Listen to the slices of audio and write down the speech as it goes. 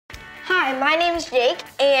Hi, my name's Jake,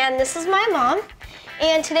 and this is my mom.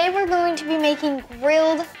 And today we're going to be making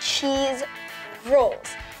grilled cheese rolls.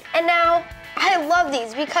 And now, I love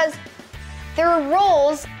these because they're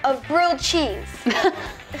rolls of grilled cheese.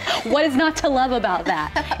 What is not to love about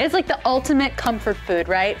that? It's like the ultimate comfort food,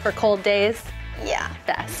 right? For cold days? Yeah.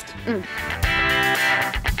 Best.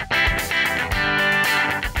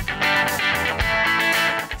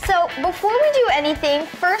 So before we do anything,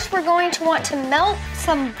 first we're going to want to melt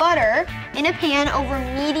some butter in a pan over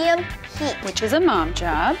medium heat. Which is a mom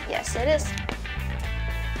job. Yes, it is.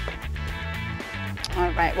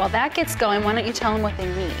 All right, while that gets going, why don't you tell them what they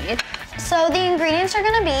need? So the ingredients are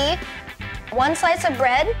gonna be 1 slice of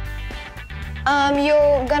bread.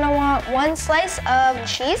 You're gonna want 1 slice of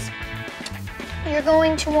cheese. You're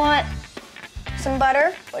going to want some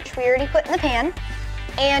butter, which we already put in the pan.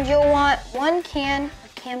 And you'll want 1 can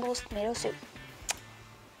of Campbell's tomato soup.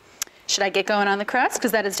 Should I get going on the crust?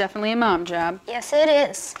 Because that is definitely a mom job. Yes, it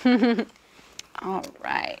is. All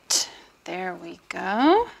right, there we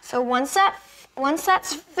go. So once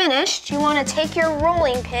that's finished, you want to take your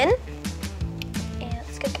rolling pin, and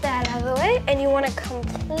let's get that out of the way, and you want to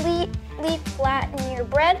completely flatten your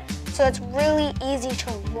bread so it's really easy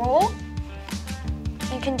to roll.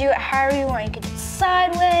 You can do it however you want. You could do it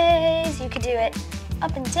sideways, you could do it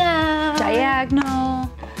up and down.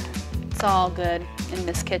 Diagonal. It's all good in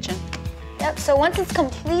this kitchen. Yep, so once it's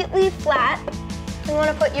completely flat, you want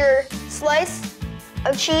to put your slice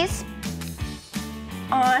of cheese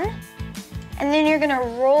on, and then you're gonna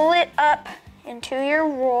roll it up into your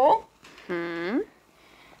roll. And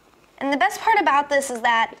the best part about this is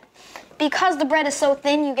that because the bread is so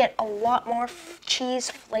thin, you get a lot more cheese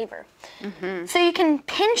flavor. So you can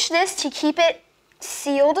pinch this to keep it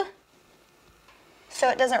sealed so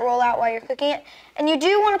it doesn't roll out while you're cooking it. And you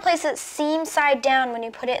do want to place it seam side down when you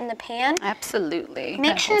put it in the pan. Absolutely.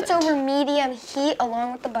 Make sure it's over medium heat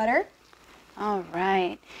along with the butter. All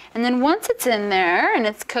right, and then once it's in there and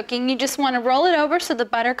it's cooking, you just want to roll it over so the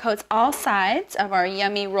butter coats all sides of our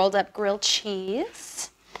yummy rolled up grilled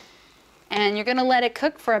cheese. And you're gonna let it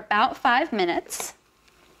cook for about 5 minutes.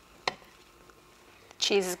 The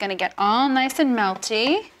cheese is gonna get all nice and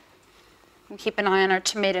melty. And keep an eye on our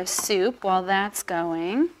tomato soup while that's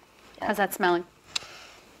going. How's that smelling?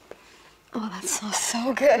 Oh, that smells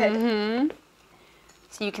so good.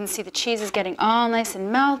 So you can see the cheese is getting all nice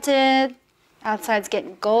and melted. Outside's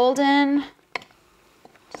getting golden.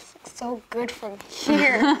 So good from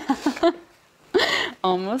here.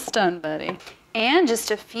 Almost done, buddy. And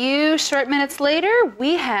just a few short minutes later,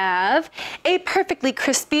 we have a perfectly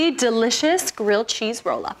crispy, delicious grilled cheese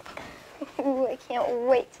roll-up. Ooh, I can't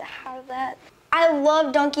wait to have that. I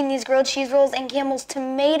love dunking these grilled cheese rolls in Campbell's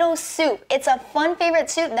tomato soup. It's a fun favorite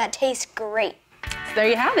soup that tastes great. So there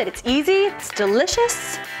you have it. It's easy, it's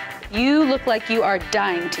delicious. You look like you are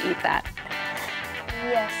dying to eat that.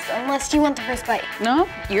 Yes, unless you want the first bite. No,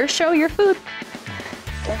 your show, your food.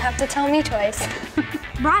 Don't have to tell me twice.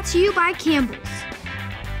 Brought to you by Campbell's.